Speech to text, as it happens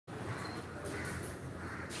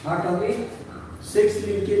हा topic sex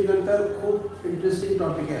linkage नंतर खूप इंटरेस्टिंग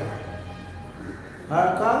टॉपिक आहे. हा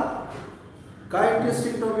का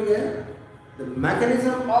इंटरेस्टिंग टॉपिक आहे? The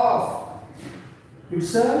mechanism of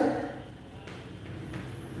it's a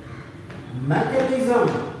mechanism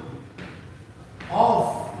of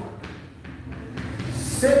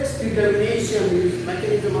sex determination is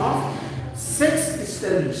mechanism of sex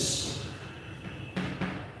established.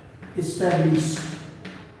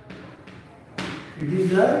 It is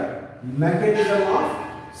the mechanism of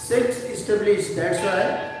sex established. That's why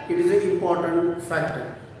it is an important factor.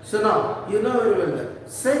 So now you know very well that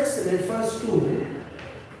sex refers to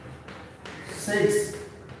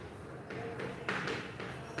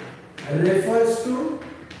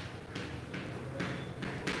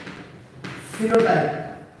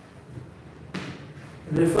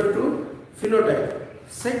phenotype.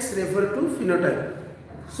 Sex refer to phenotype.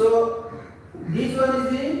 So this one is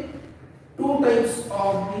the two types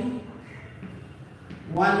of the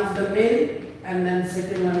one is the male and then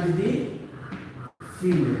second one is the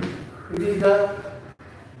female. It is the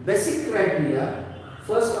basic criteria.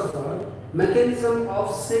 First of all, mechanism of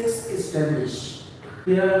sex established.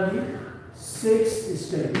 Here are the sex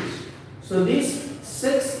established. So this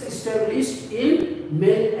sex established in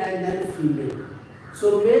male and then female.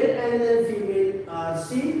 So male and then female are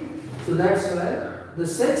seen. So that's why the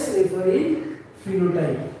sex refer in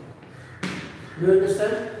phenotype. Do you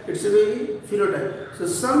understand? It's a very phenotype. So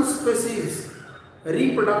some species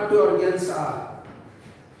reproductive organs are.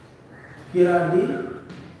 Here are the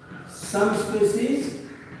some species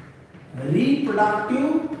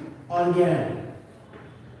reproductive organ.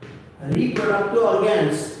 Reproductive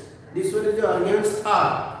organs. This one is the organs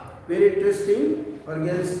are very interesting.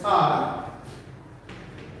 Organs are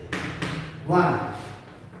one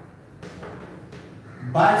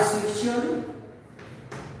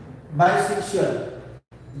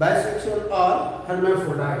bisexual or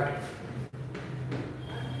hermaphrodite.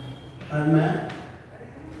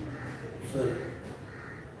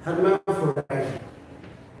 Hermaphrodite.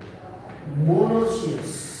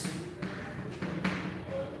 Monoecious,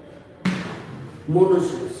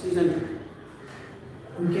 isn't it?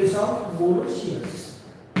 In case of monoecious.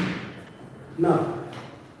 Now,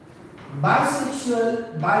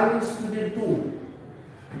 bisexual, bi means to the two.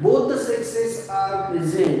 Both the sexes are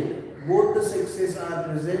present.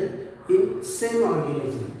 In same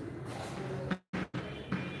organism.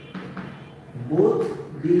 Both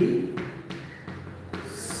the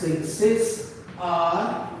sexes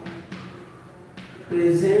are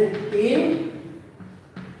present in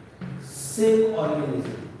same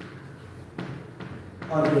organism.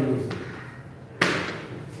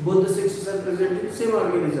 Both the sexes are present in same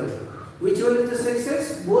organism. Which one is the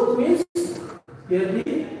sexes? Both means here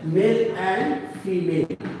the male and female.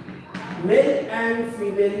 Male and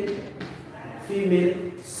female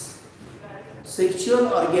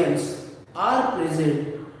sexual organs are present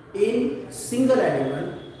in single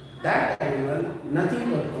animal. That animal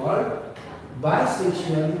nothing but called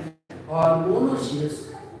bisexual or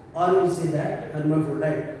monoecious, or we say that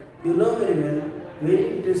hermaphrodite. You know very well,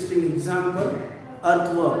 very interesting example,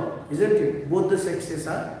 earthworm, isn't it? Both the sexes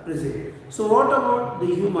are present. So what about the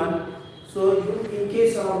human? So in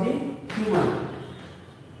case of the human,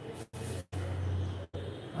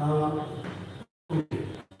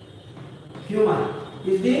 human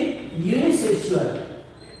is the unisexual.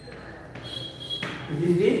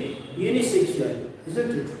 Isn't it?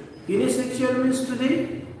 Unisexual means to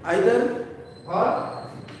the either or.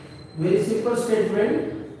 Very simple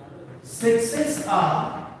statement. Sexes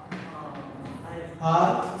are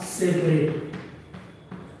separate.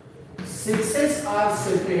 Sexes are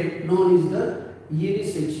separate. Known as the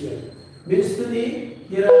unisexual. Means to the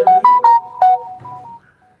here are the,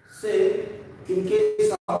 say in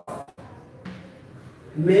case of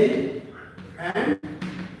male and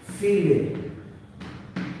female.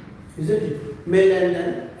 Isn't it? Male and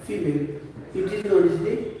then female. It is known as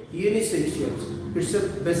the unisexuals. It's a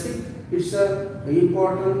basic, it's a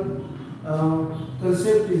important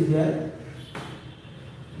concept is there.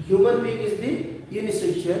 Human being is the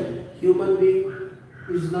unisexual. Human being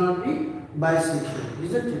is not the bisexual,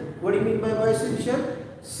 isn't it? What do you mean by bisexual?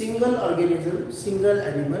 Single organism, single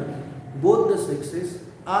animal, both the sexes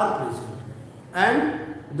are present, and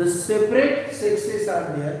the separate sexes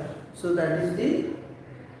are there. So that is the,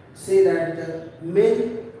 say that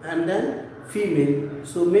male and then female.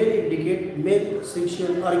 So male indicate male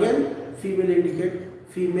sexual organ, female indicate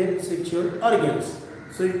female sexual organs.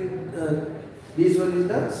 So this one is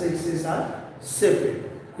the sexes are separate,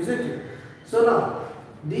 isn't it? So now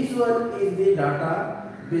this one is the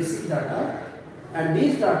data, basic data, and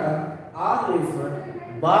this data are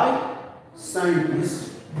referred by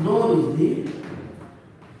scientists known as the,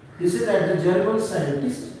 this is at the German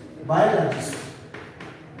scientist, biologist.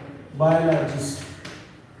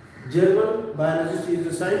 German biologist is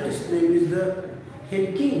the scientist name is the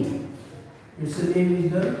Henking. Its name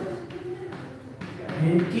is the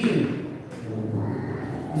Henking.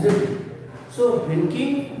 Isn't it? So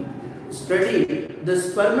Henking studied the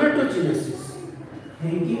spermatogenesis.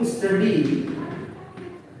 Henking studied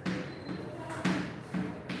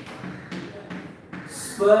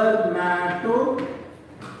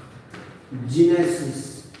spermatogenesis.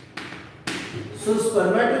 So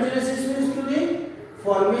spermatogenesis means to the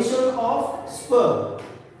formation of sperm.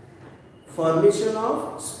 Formation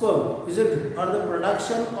of sperm, is it? Or the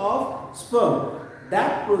production of sperm.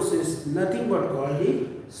 That process nothing but called the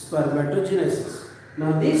spermatogenesis.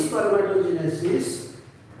 Now this spermatogenesis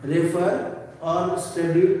refer or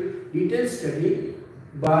studied, detailed study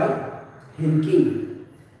by Henking.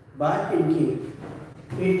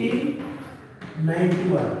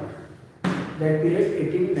 1891. That period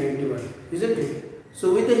 1891, isn't it?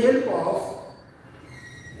 So with the help of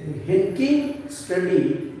Henking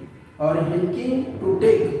study or Henking to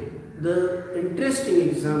take the interesting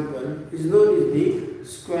example is known as the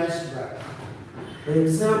squash bug. The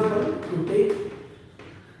example to take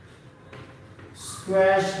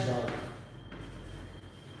squash bug.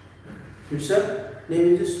 Its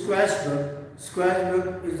name is squash bug. Squash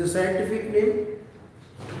bug is the scientific name.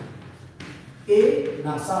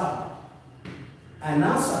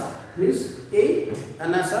 Anasa means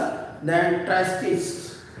anasa, then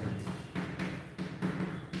testis.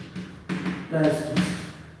 Testis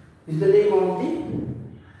is the name of the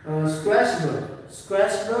squash bug.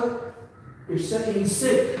 Squash bug, it's an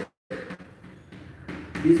insect.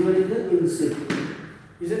 This one is the insect,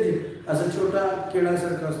 isn't it? असा छोटा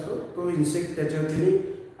किडासारखा असतो तो insect, त्याच्यावरती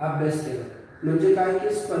अभ्यास केला. म्हणजे काय की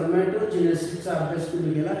स्पर्मॅटोजेनेसिसचा अभ्यास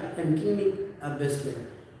कुणी केला? हॅन्किंगनी अभ्यास केला.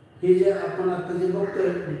 हे जे आपण आता जे बघतोय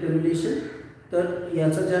डिटर्मिनेशन, तर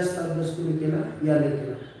याचा जास्त अभ्यास कुणी केला? याने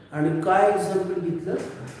केला. आणि काय एक्झाम्पल घेतलं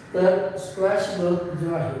तर स्क्वॅश बग जो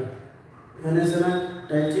आहे, याने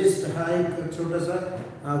डायजेस्ट हा एक छोटासा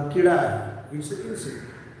किडा आहे, इट्स इन्सेक्ट.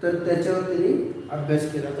 तर त्याच्यावर त्यांनी अभ्यास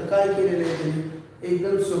केला. तर काय केलेलं आहे त्यांनी?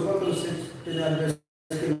 एकदम सोपा प्रोसेस त्याने अभ्यास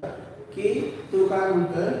केला की तो काय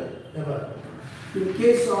म्हणतो, in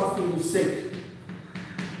case of insect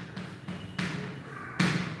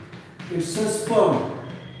it's a sperm.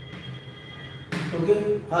 Okay,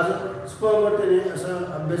 हा जो स्पर्मवर त्याने असा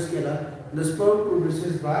अभ्यास केला. The sperm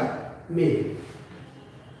produces bye mail.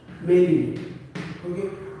 Okay,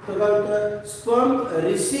 तो काय म्हणतो, sperm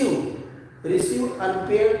receive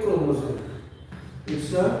unpaired chromosome. It's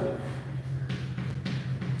a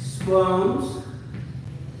sperms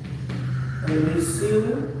receive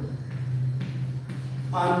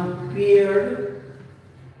unpaired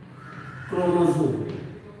chromosome.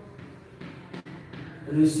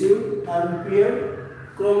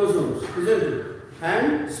 Chromosomes, isn't it?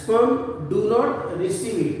 And sperm do not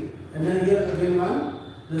receive it. And then here again one,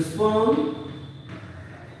 the sperm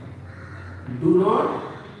do not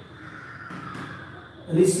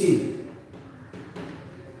receive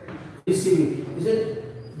it, isn't it?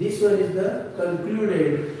 This one is the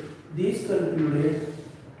concluded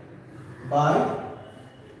by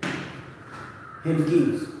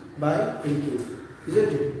Henking,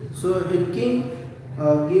 isn't it? So Henking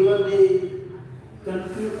given the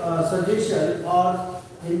suggestion, or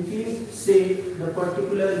Henking say the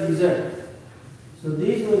particular result. So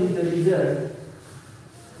this one is the result.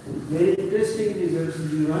 Very interesting results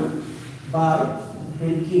given by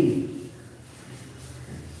Henking.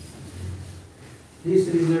 This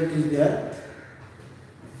result is their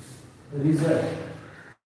result.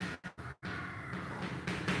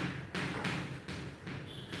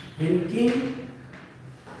 Henking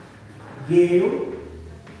gave,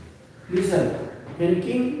 listen,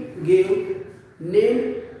 Henking gave name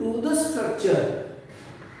to the structure.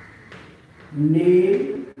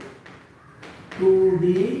 Name to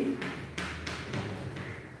the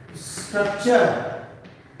structure.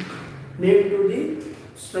 Name to the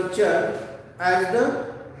structure as the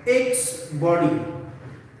X body,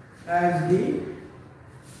 as the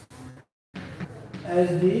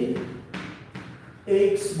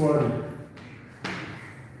X body.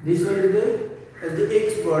 This one is as the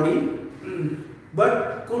X body,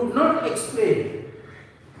 but could not explain.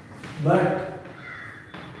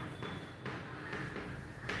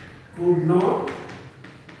 Could not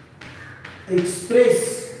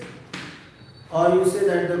express, or you say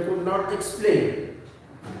that they could not explain,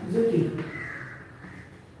 isn't it?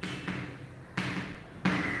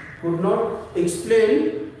 Could not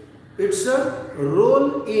explain its a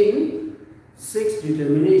role in sex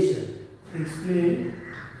determination. Explain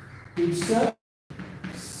its a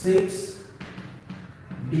sex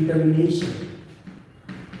determination.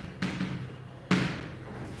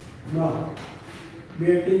 Now,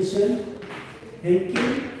 pay attention.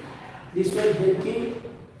 Henkin, this one Henkin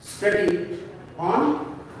study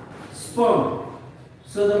on sperm.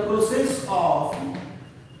 So the process of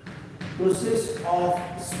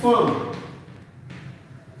sperm,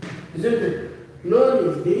 isn't it? Known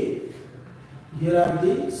is the, here are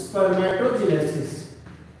the spermatogenesis.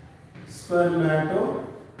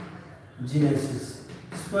 Spermatogenesis.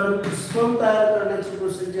 Sperm तयार करण्याची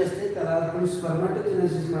process जी असते त्याला आपण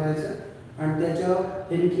स्पर्मॅटोजेनेसिस म्हणायचं. आणि त्याच्यावर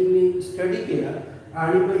हेनकिंगनी study केला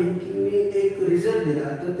आणि मग हेनकिंगनी एक रिझल्ट दिला.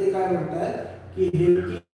 तर ते काय म्हणतात की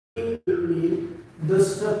हेनकिंग the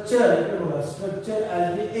structure as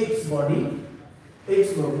the x body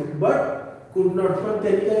but could not, पण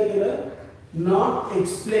त्यांनी काय केलं, not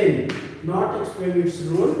explain its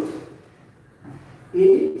role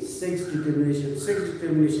in sex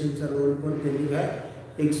डिटर्मिनेशनचा role पण त्यांनी काय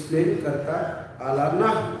एक्सप्लेन करता आला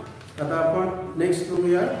नाही. आता आपण नेक्स्ट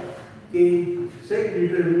बघूया की sex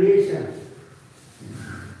determination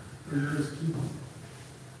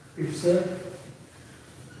it's a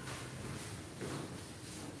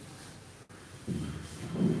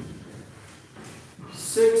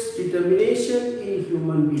sex determination in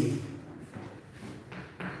human being.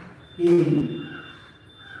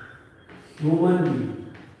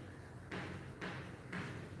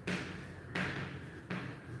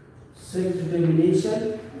 Sex determination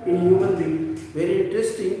in human being, very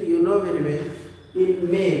interesting. You know very well, in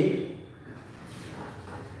male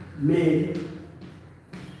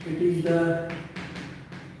it is the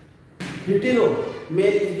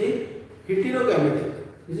male is the heterogametic,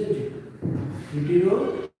 isn't it?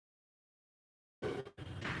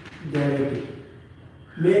 Heterogametic.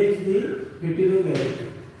 Male is the heterogametic,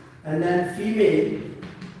 and then female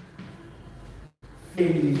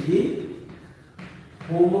is the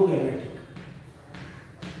homogametic.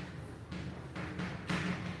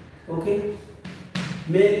 Okay,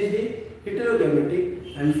 male is the heterogametic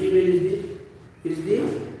and female is the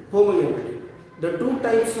homogametic. The two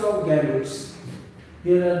types of gametes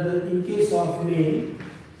here are the, in case of male,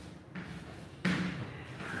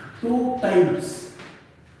 two types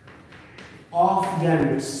of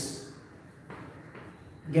gametes.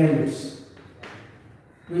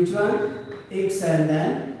 Which one? X and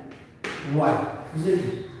then Y, isn't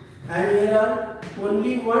it? And here are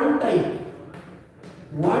only one type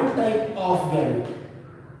of gamete.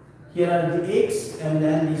 Here are the X and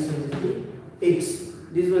then this one is the X.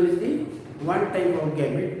 This one is the one type of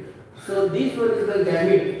gamete. So this one is the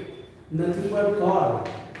gamete, nothing but called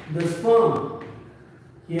the sperm.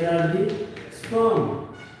 Here are the sperm,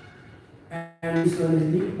 and this one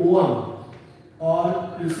is the ovum,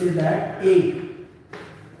 or you say that egg.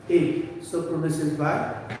 So produced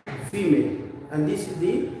by female, and this is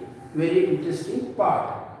the very interesting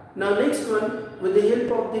part. Now next one, with the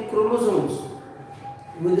help of the chromosomes.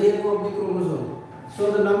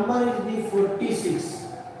 So the number is the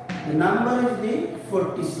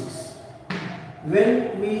 46.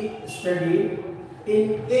 When we studied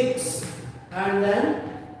in X and then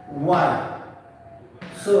Y.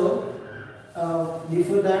 So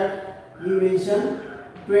before that we mentioned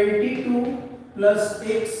 22 plus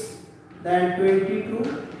X, then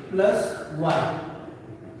 22 plus Y.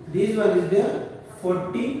 This one is the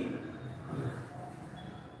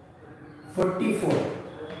 44.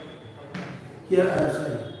 Here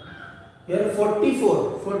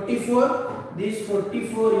 44. This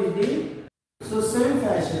 44 is the, so same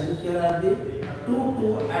fashion. Here are the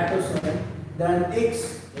two autosome, then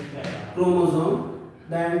X chromosome,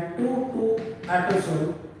 then two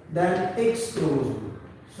autosome, then X chromosome.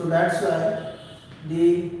 So that's why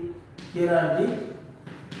here are the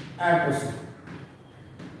autosome.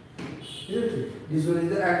 This one is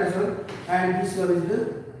the autosome and this one is the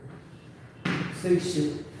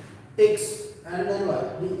section. X and then Y.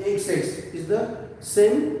 The XX is the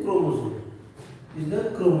same chromosome. This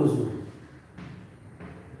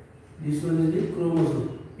one is the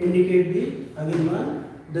chromosome. Indicate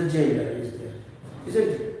the gender is there. Isn't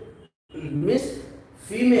it? Miss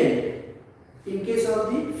female. In case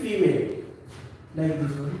of the female, like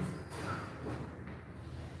this one.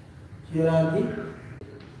 Here are the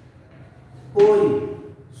ovary.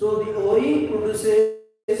 So the ovary produces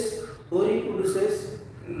egg.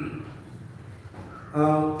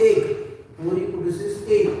 Ovary produces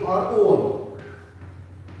egg or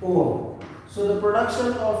ovum. So the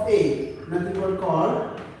production of egg, nothing but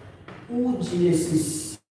called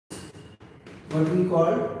oogenesis. what we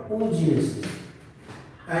call oogenesis.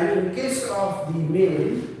 And in case of the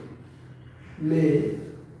male,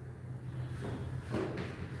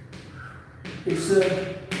 it's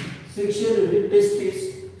a sexual unit testis.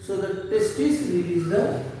 So the testis release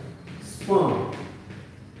the sperm,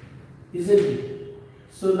 isn't it?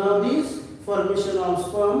 So now this formation of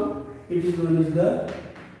sperm, it is known as the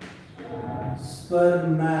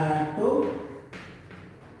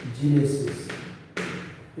spermatogenesis.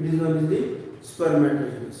 It is known as the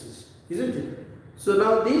spermatogenesis, isn't it? So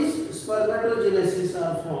now these spermatogenesis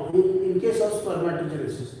are formed in case of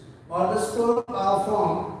spermatogenesis, or the sperm are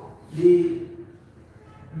formed the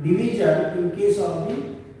division in case of the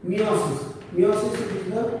meiosis. Meiosis is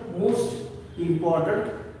the most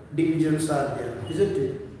important divisions are there, isn't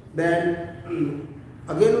it? Then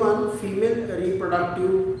again one female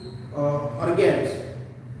reproductive organs.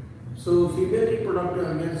 So female reproductive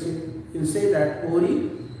organs will say that ovary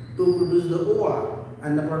to produce the ova,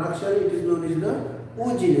 and the production it is known as the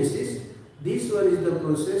oogenesis. This one is the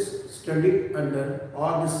process studied under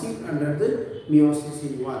or the seen under the meiosis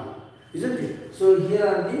in one, isn't it? So here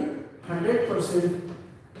are the 100%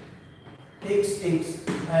 XX,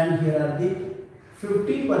 and here are the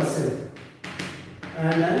 50%,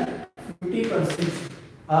 and then 50%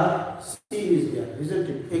 are seen is there, isn't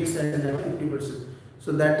it? X and then 50%.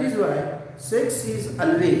 So that is why sex is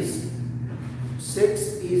always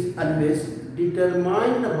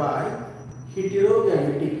determined by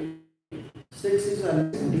heterogametic. Sex is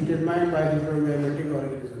always determined by heterogametic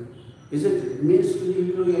organism, isn't it? Means to the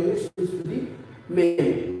heterogametic, means to the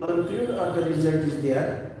male. Conclude or the result is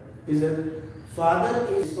there is that father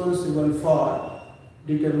is responsible for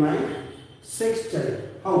determine sex child.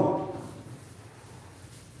 How?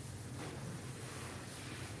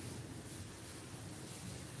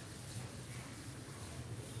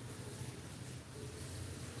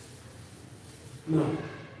 No.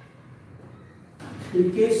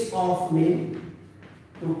 In case of male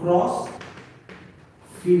to cross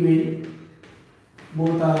female,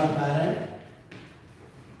 both are parent,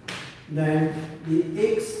 then the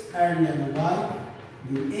X and then Y,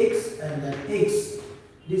 the X and then X.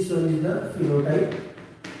 This one is the phenotype.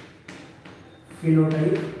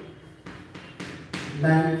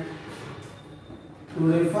 Then to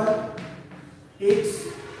refer X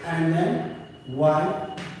and then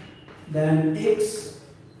Y, then X,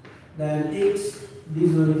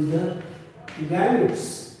 this one is the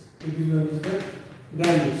gametes. It is known as the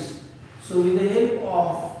gametes. So with the help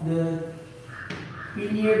of the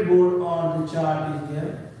period board or the chart is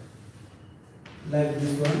there, like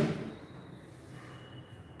this one.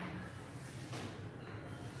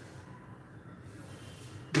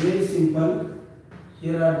 Very simple.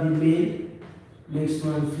 Here are the male, next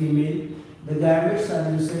one female. The gametes are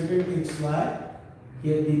inserted XY.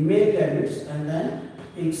 Here the male gametes, and then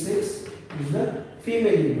XX is the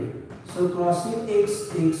female human. So crossing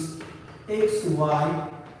XX, XY,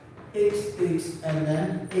 XX, and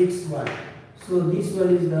then XY. So this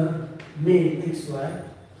one is the male XY.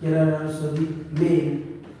 Here are also the male.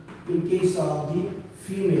 In case of the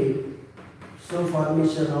female, so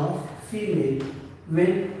formation of female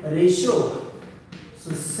when ratio.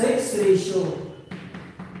 So sex ratio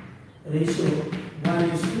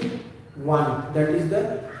 1:1. That is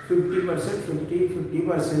the 50%,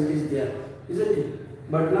 50% is there, isn't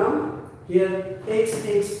it? But now here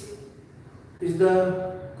XX is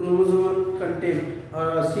the chromosomal content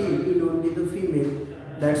or seal in only the female.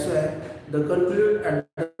 That's why the conclude and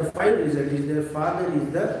the final result is their father is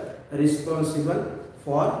the responsible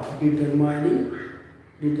for determining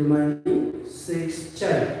sex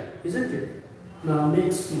child, isn't it? Now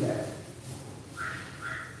next to that.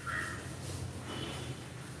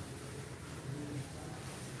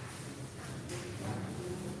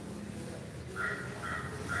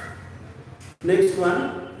 Next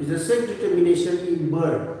one is the sex determination in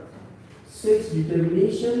bird. Sex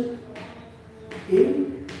determination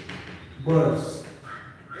in birds.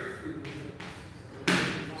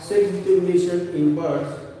 Sex determination in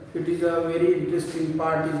birds. It is a very interesting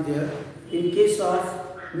part is there. In case of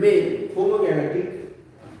male, homogametic.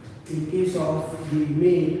 In case of the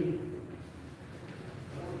male,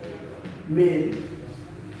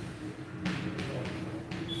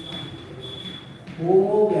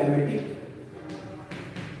 homogametic.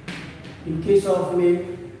 In case of male,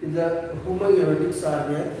 the homogametics are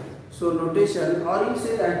there. So notation, or you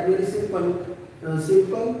say that very simple, Z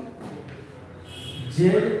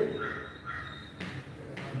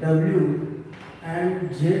W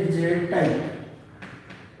and ZZ type.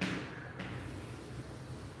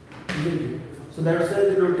 So that's why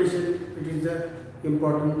the notation It is the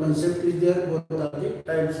important concept is there. Both of the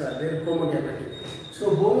types are there. Homogametic.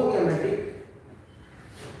 So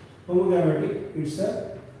homogamic, it's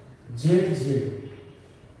a ZZ.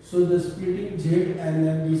 So the splitting Z and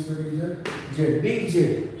then this one is a Z. Big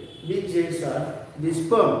Z's are the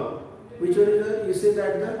sperm. Which one is the? You say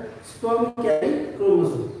that the sperm carry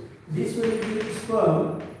chromosome. This one is the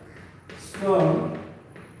sperm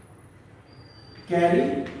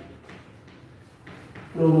carry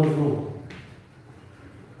chromosome.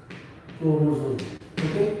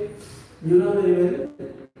 Okay, you know very well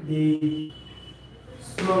the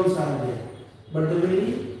sperms are there, but the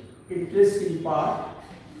very interesting part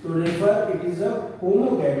to refer, it is a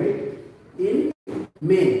homogamic in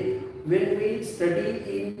male. When we study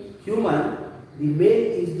in human, the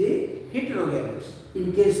male is the heterogametes.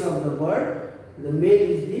 In case of the bird, the male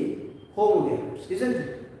is the homogametes, isn't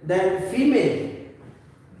it? Then female,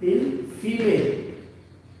 in female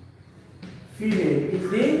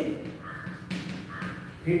is the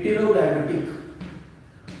heterogametic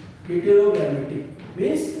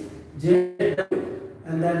means Z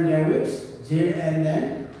and then gametes Z and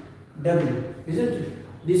then W, isn't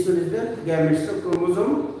it? This one is the gametes of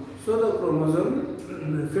chromosome. So the chromosome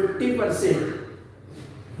 50%.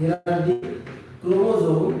 Here are the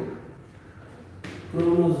chromosome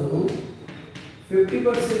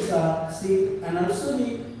 50% are C, and also the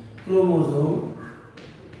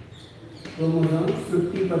chromosome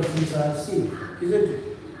 50% are C, isn't it?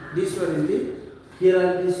 This one is the, here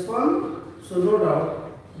are the sperm. So no doubt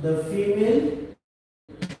the female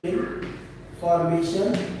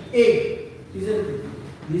formation egg, isn't it?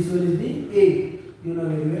 This one is the egg. You know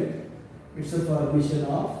very well, it's a formation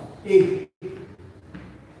of egg.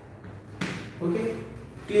 Okay,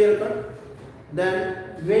 clear cut.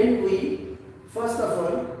 Then when we, first of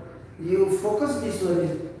all, you focus this one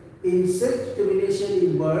is in sex termination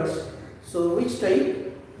in birds. So which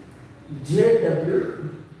type? ZW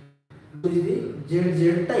is the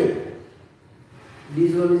ZZ type.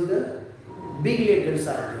 This one is the big letters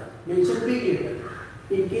are there. Mention big letter.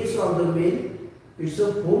 In case of the male, it's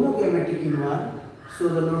a homogametic in one. So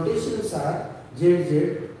the notations are ZZ.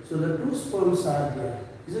 So the two sperms are there,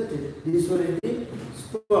 isn't it? This one is the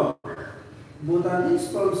sperm. Both are the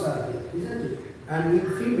sperms are there, isn't it? And in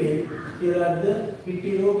female, here are the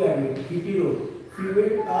heterogamete.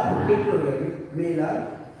 Female are heterogamic, male are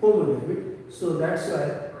homogamic. So that's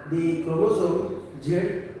why the chromosome Z,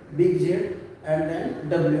 big Z, and then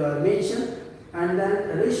W are mentioned. And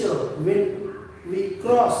then ratio, when we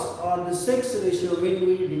cross, or the sex ratio, when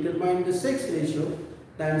we determine the sex ratio,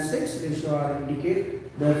 then sex ratio are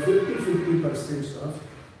indicate the 50-50% of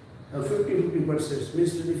 50-50%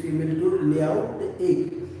 means to the female to lay out the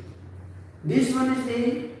egg. This one is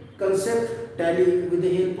the concept tally with the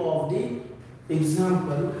help of the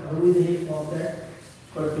example, or with the help of that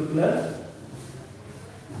particular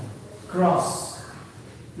cross.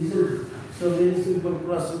 Isn't it? So very simple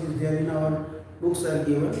crossing is there in our books are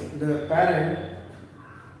given. The parent,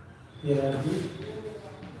 here are the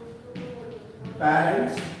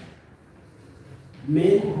parents,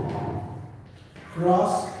 male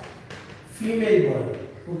cross female bird.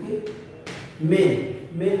 Okay,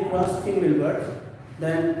 male cross female bird.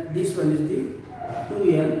 Then this one is the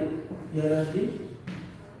 2n. Here are the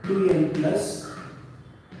 2n plus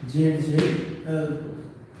ZZ.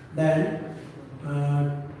 Then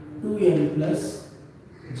 2n plus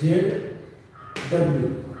ZW.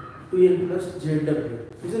 2n plus ZW,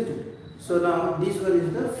 isn't it? So now this one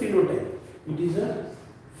is the phenotype. It is a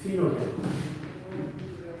phenotype.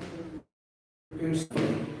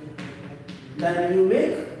 Then you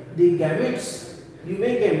make the gametes. You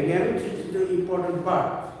make gametes, which is the important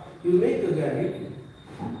part. You make a gamete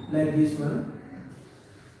like this one.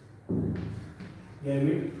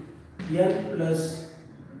 Gamete N plus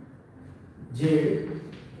Z,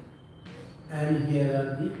 and here are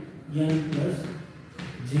the N plus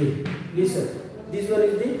J. Listen, this one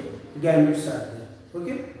is the gametes are there.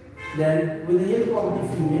 Okay. Then with the help of the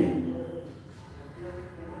female,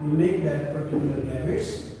 you make that particular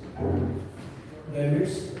gametes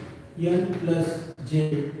N plus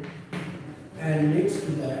J, and next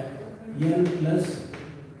to that N plus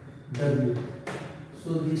W. So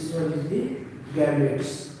this one is the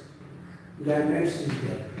gametes. Gametes is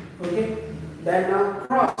there. Okay. Then now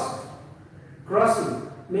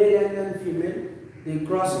crossing, male and then female. The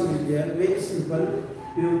crossing is there. Very simple.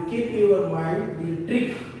 You keep your mind the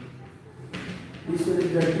trick. This one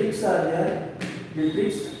is the tricks are there. The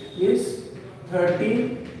tricks is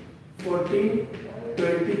 13, 14,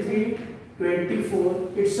 23, 24.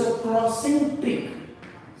 It's a crossing trick.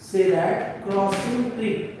 Say that crossing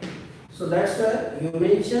trick. So that's why you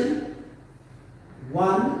mention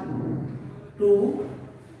 1, 2,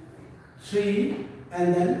 3,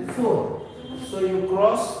 and then 4. So you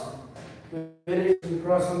cross. Where is the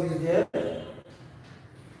crossing is there?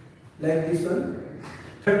 Like this one.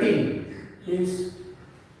 13 means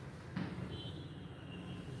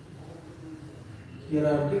here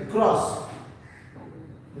are the cross.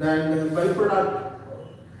 Then the byproduct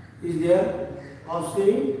is there of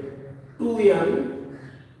saying 2n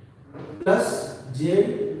plus z.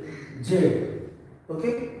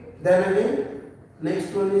 Okay. Then again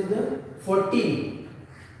next one is the 14.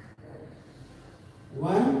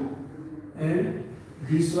 1 and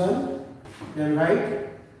this one. Then write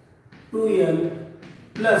 2n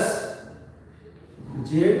plus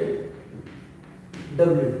zw.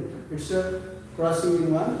 It's a crossing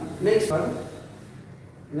in one. Next one.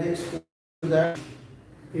 Next to that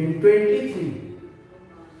in 23.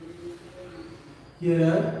 Here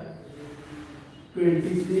are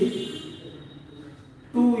 23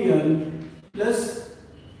 2n plus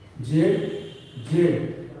z.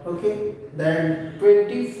 Okay. Then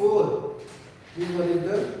 24. This one is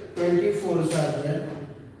the 24s are there.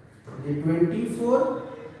 The 24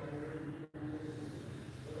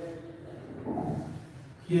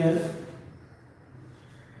 here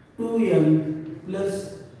 2n plus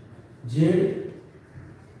zw.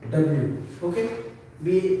 Okay.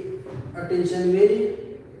 Be attention, very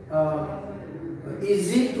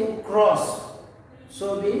easy to cross.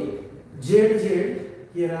 So be zz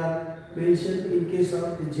here are mentioned in case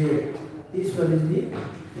of the z. This one is the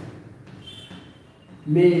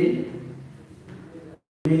male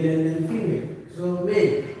and then female. So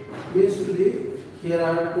male means to be here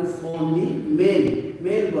are to form the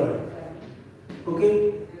male bird. Okay.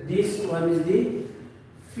 This one is the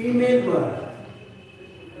female bird.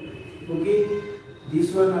 Okay.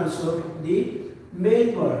 This one also the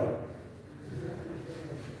male bird.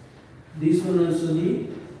 This one also the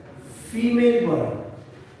female bird.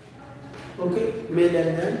 Okay. Male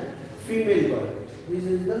and then female bird. This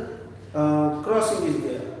is the crossing is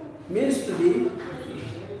there. Means to be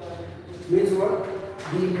means what?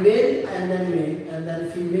 The male and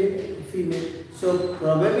then female. So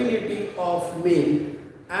probability of male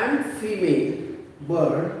and female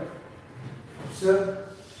bird. So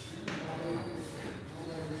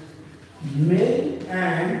male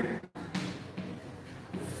and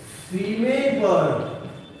female bird.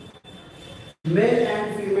 Male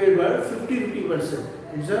and female bird 50-50%.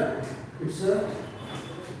 It's a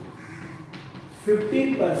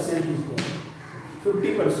 50% is there.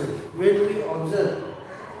 50%. When we observe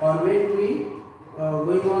or when we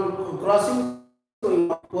going on crossing,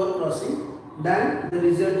 then the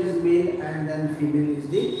result is male and then female is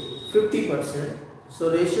the 50%.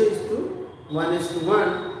 So ratio is to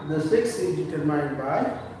 1:1. The sex is determined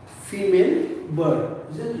by female bird.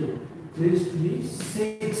 Isn't it? Means to be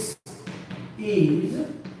sex is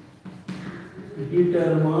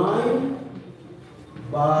determined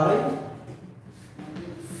by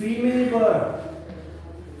female bird.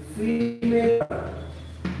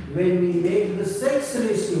 When we make the sex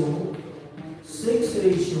ratio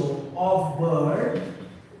of bird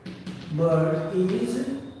is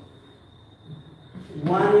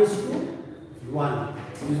 1:1.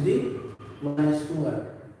 Is the 1:1.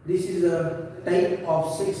 This is a type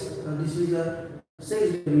of sex. This is a sex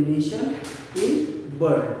determination in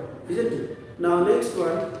bird, isn't it? Now next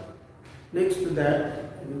one, next to that,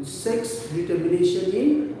 sex determination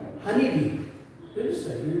in honeybee.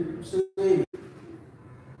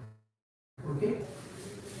 Okay.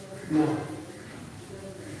 Now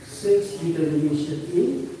sex determination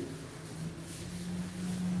in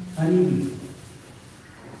honeybee.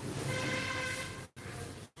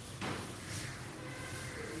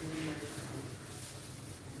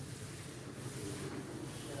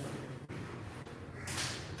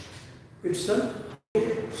 It's a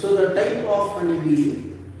so the type of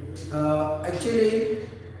honeybee actually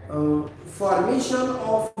formation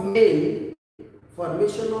of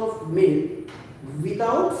male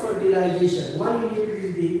without fertilization. One unit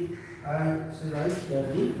is the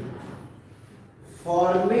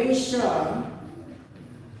formation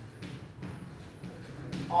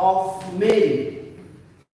of male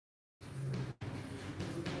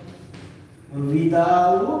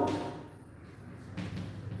without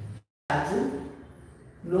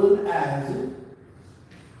known as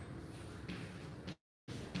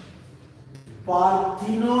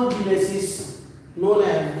parthenogenesis, known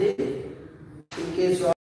as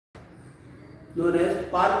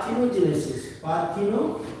parthenogenesis.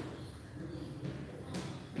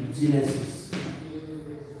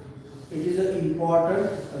 It is an important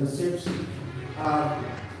concept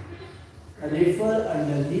refer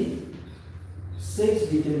under the sex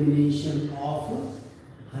determination of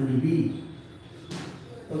honeybee.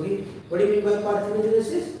 Okay, what do you mean by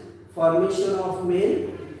parthenogenesis? Formation of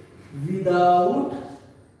male without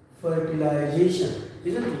fertilization,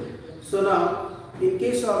 isn't it? So now, in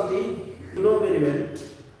case of the, you know very well,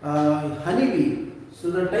 honeybee.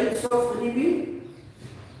 So the types of honeybee,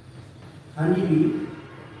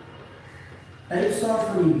 types of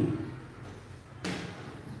honeybee.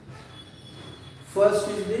 First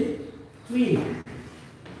is the queen.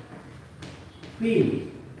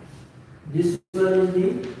 This one is the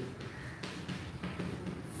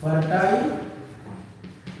fertile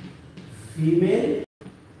female,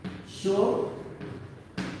 show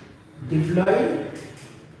diploid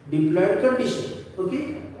condition. Okay.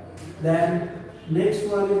 Then next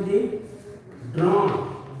one is the drone.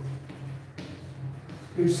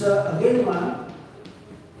 It's again one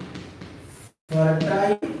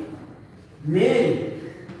fertile male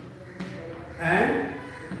and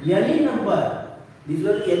any number. This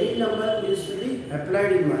one any number means to be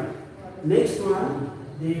applied in one. Next one,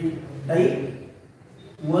 the type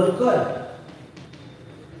worker.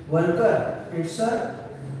 It's a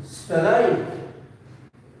sterile.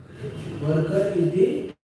 Worker is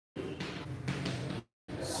the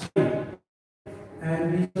sterile.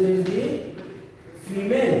 And this one is the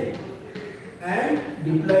female and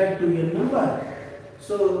diploid to a number.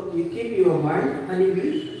 So you keep your mind,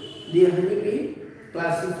 honeybee. The honeybee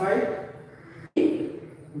classified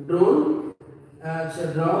drone,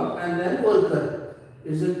 drone and then worker.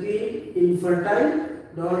 Is a queen infertile,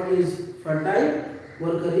 drone is fertile,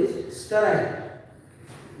 worker is sterile.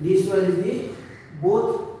 This one is the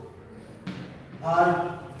both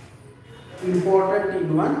are important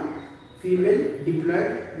in one, female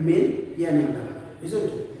diploid, male yanita, isn't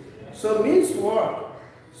it? So means what?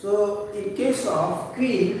 So in case of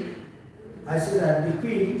queen, I say that the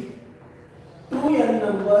queen 2n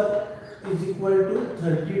number is equal to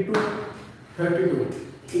 32.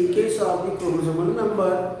 In case of the chromosomal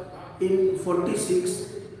number, in 46,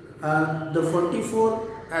 the 44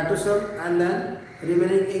 autosome and then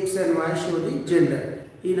remaining X and Y show the gender.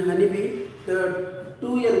 In honeybee, the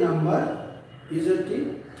 2n number is at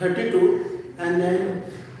 32 and then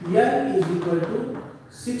N is equal to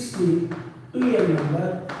 16, 2n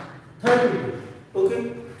number 32.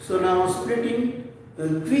 Okay, so now splitting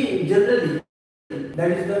queen generally,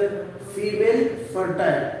 that is the female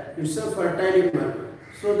fertile. It's a fertile one.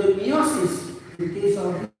 So the meiosis, in case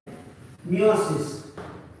of meiosis.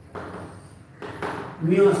 In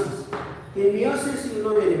meiosis, you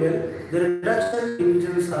know very well, the reduction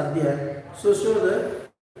divisions are there. So the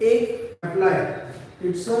egg haploid.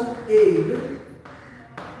 It's a egg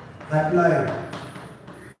haploid.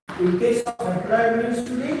 In case of haploid means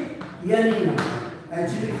to be N.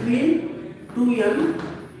 Actually, queen 2n,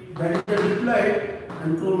 that is the diploid,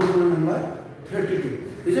 and chromosome number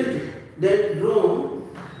 32, isn't it? Then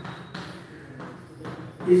drone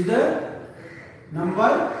is the number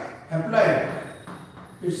haploid.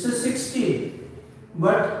 It's a 16,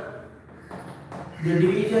 but the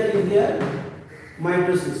division is there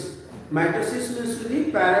mitosis. Mitosis means to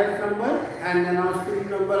the parent number and then offspring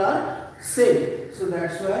number are same. So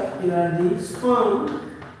that's why here are the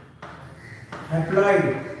sperm haploid.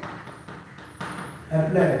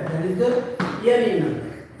 That is the N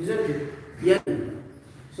number, isn't it? N.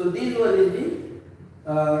 So this one is the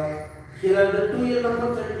here are the 2n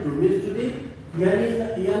number 32 means to the N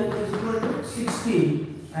is equal to 16.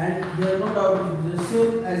 And there are no doubt it is the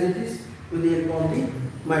same as it is with the help of the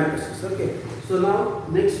mitosis. Okay. So now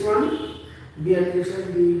next one, be attention,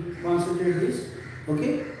 we concentrate this.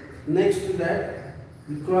 Okay. Next to that,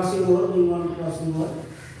 we crossing over, we want crossing over.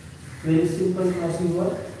 Very simple crossing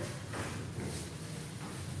over.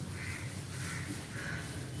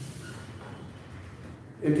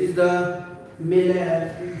 It is the male,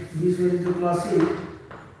 this one is the crossing,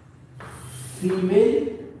 female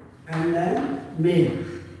and then male.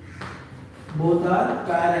 Both are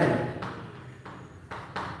parent.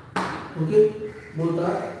 Okay, both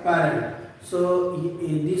are parent. So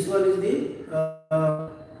this one is the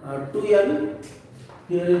 2n.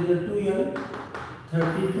 Here is the 2n,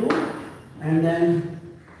 32, and then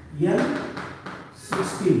n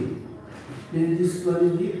 16. Then this one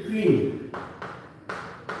is the queen,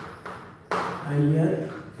 and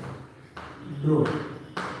here drone.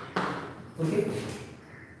 Okay.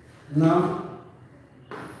 Now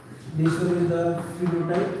this one is the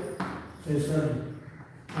phenotype. Sorry.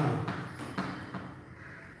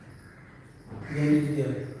 Then is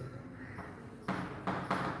there.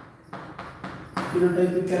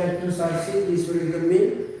 Phenotypic characters are seen. This one is the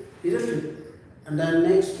male, isn't it? And then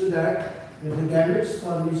next to that, we have the gametes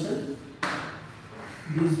formation.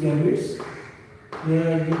 these gametes. Here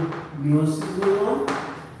are the meiosis going on,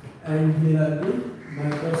 and here are the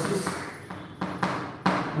mitosis.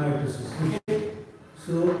 Okay.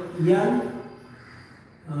 So N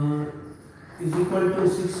is equal to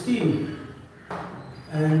 16,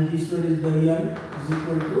 and this one is the N is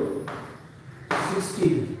equal to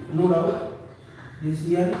 16. No doubt, this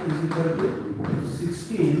N is equal to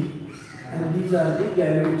 16, and these are the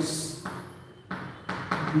gametes.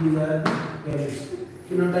 These are the gametes.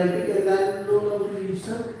 Phenotypic and then no doubt it's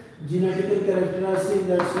a genetical characteristic.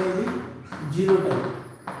 That's why the genotype.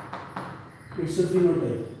 It's a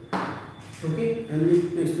phenotype. Okay, and we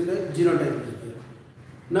next to the genotype is there.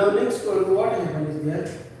 Now next what happens is that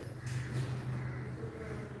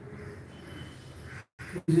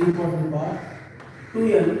is important part.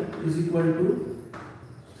 2n is equal to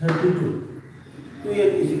 32. 2n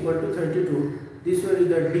is equal to 32. This one is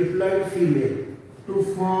the diploid female. To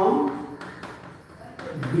form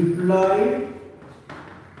diploid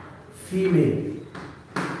female.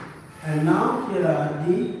 And now here are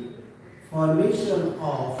the formation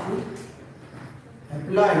of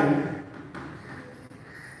applied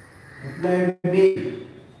male.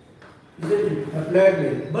 Isn't it? Applied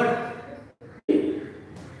male. But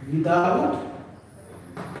without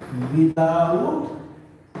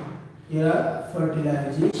here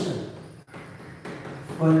fertilization.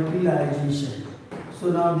 So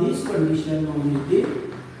now this condition known as the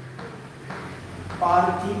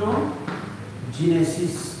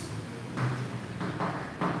parthenogenesis.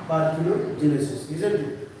 Isn't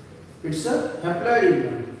it? It's a haploid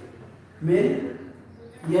event. Male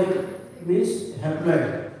M means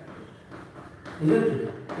haploid. Isn't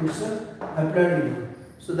it? It's a haploid event.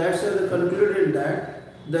 So that's why they concluded that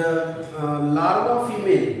the larva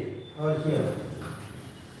female are here.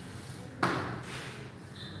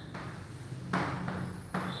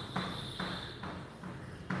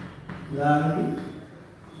 Larvae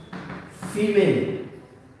female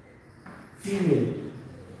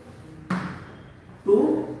to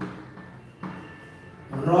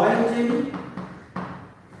royal jelly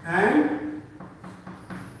and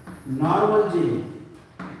normal jelly.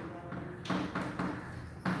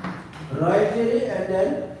 Royal jelly and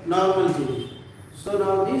then normal jelly. So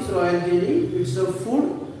now this royal jelly, it's a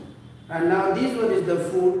food, and now this one is the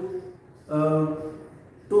food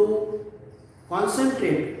to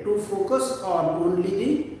concentrate, to focus on only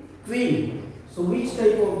the queen. So which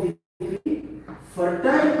type of the queen?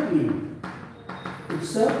 Fertile queen.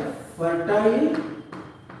 It's a fertile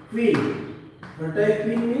queen. Fertile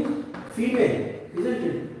queen means female, isn't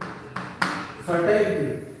it? Fertile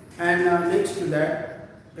queen. And now next to that,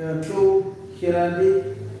 here are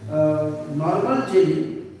the normal jelly.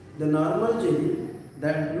 The normal jelly,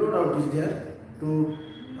 that no doubt is there. To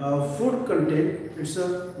food content, it's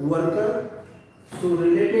a worker. So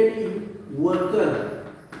related in worker.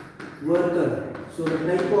 So the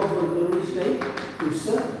type of worker, which type? It's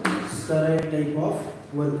a sterile type of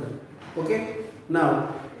worker. Okay.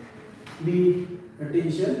 Now be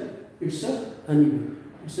attention. It's a honeybee.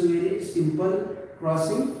 It's a very simple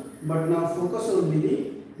crossing. But now focus on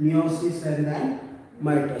the meiosis and then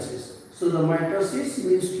mitosis. So the mitosis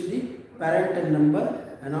means to the parental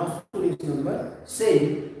number and offspring number.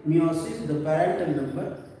 Same meiosis, the parental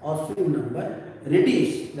number, offspring number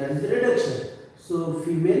reduce. That is the reduction. So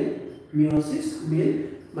female meiosis, male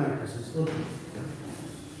mitosis. Okay.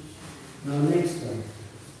 Now next one.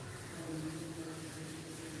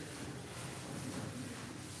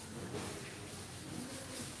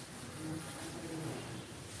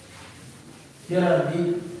 Here are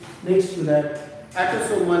the next to that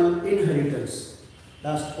autosomal inheritance.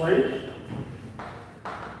 Last point.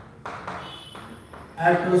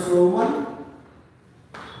 Autosomal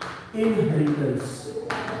inheritance.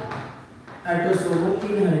 Autosomal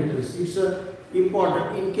inheritance. It's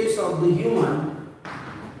important in case of the human.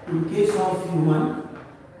 In case of human,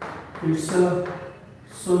 it's a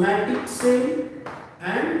somatic cell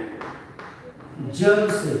and germ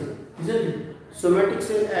cell. Isn't it? Somatic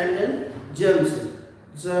cell and then germ cell.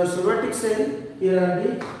 The somatic cell, here are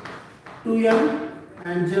the 2 young,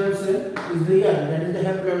 and germ cell is the young, that is the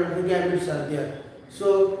haploid, the gametes are there.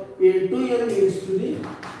 So in 2 young means to the,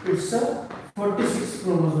 it's a 46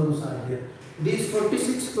 chromosomes are there. These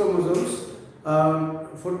 46 chromosomes,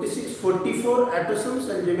 44 autosomes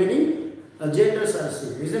and remaining genders are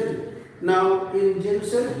same, isn't it? Now in germ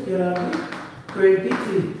cell, here are the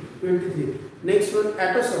 23. Next one,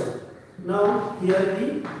 autosome. Now here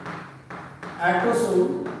the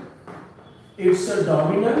autosome, it's a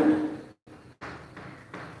dominant,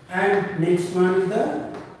 and next one is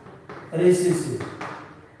the recessive.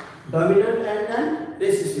 Dominant and then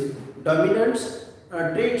recessive. Dominants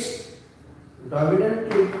traits, dominant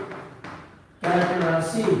trait character are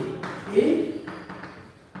seen in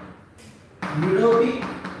European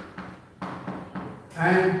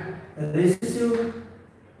and recessive.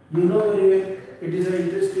 You know very well, it is an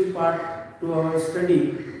interesting part to our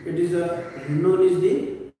study. It is known as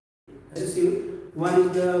the recessive. One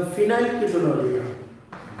is the phenylketonuria.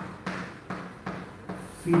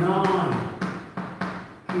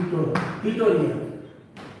 Phenylketonuria.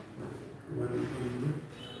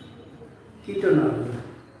 Ketonuria.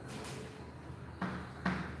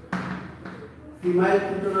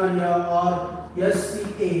 Phenylketonuria or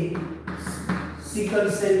SCA, sickle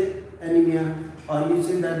cell anemia, or you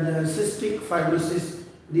say that the cystic fibrosis.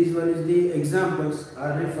 This one is the examples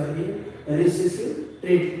are referring recessive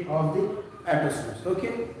trait of the autosomes.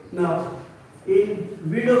 Okay. Now in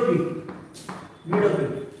widopic,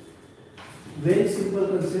 very simple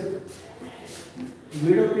concept.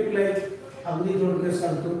 Widopic like अगदी थोडक्यात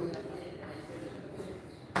सांगतो.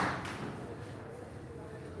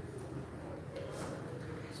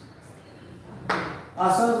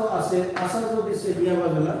 असा जो दिसेल या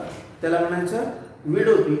बाजूला त्याला म्हणायचं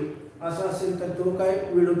विडोपिक. असा असेल तर तो काय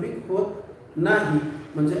विडोपिक होत नाही.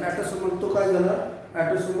 म्हणजे ऑटोसोमल तो काय झाला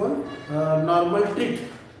autosomal normal treat,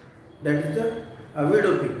 that is the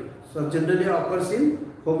विडोपिक. So generally occurs in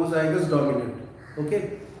homozygous dominant. Okay.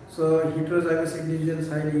 So heterozygous individuals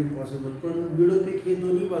आहे इम्पॉसिबल, पण विडोपिक हे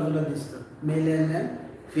दोन्ही बाजूला दिसतं, मेल अँड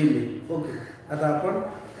फिमेल. ओके. आता आपण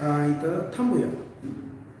इथं थांबूया.